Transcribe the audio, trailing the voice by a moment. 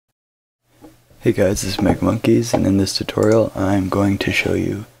Hey guys, this is McMonkeys, and in this tutorial I'm going to show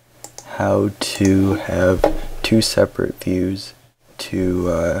you how to have two separate views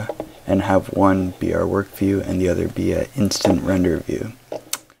and have one be our work view and the other be an instant render view.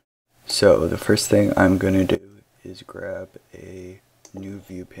 So the first thing I'm going to do is grab a new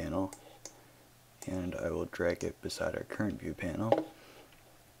view panel, and I will drag it beside our current view panel,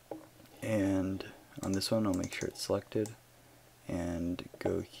 and on this one I'll make sure it's selected and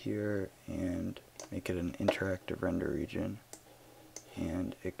go here and make it an interactive render region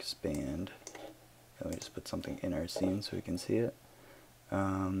and expand. Let me just put something in our scene so we can see it.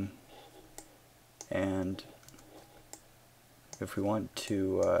 And if we want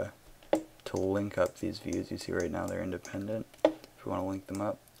to link up these views, you see right now they're independent. If we want to link them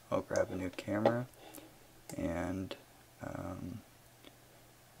up, I'll grab a new camera and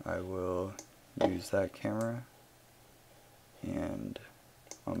I will use that camera and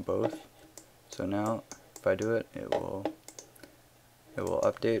on both. So now if I do it, it will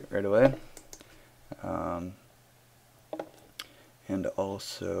update right away. And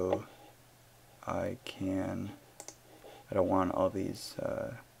also I don't want all these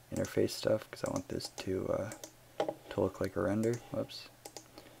interface stuff because I want this to look like a render. Whoops.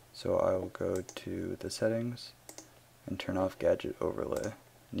 So I will go to the settings and turn off gadget overlay.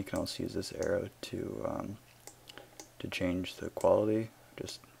 And you can also use this arrow to change the quality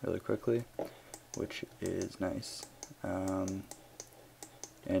just really quickly, which is nice. And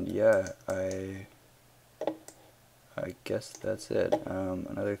yeah, I guess that's it.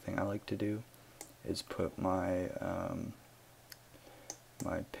 Another thing I like to do is put my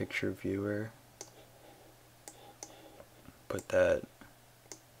my picture viewer,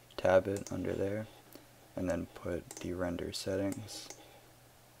 tab it under there, and then put the render settings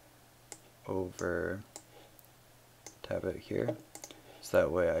over, tab it here, so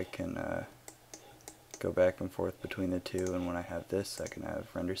that way I can go back and forth between the two, and when I have this I can have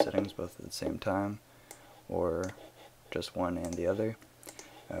render settings both at the same time or just one and the other,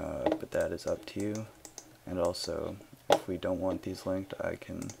 but that is up to you. And also if we don't want these linked, I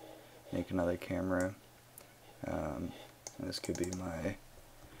can make another camera, and this could be my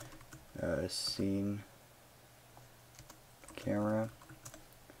scene camera,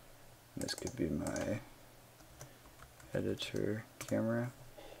 and this could be my editor camera.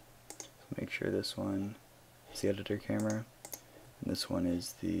 So make sure this one is the editor camera and this one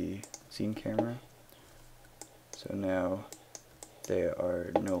is the scene camera. So now they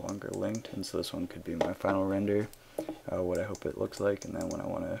are no longer linked, and so this one could be my final render, what I hope it looks like, and then when I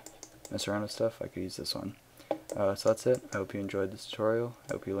want to mess around with stuff I could use this one. So that's it. I hope you enjoyed this tutorial.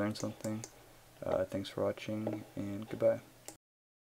 I hope you learned something. Thanks for watching, and goodbye.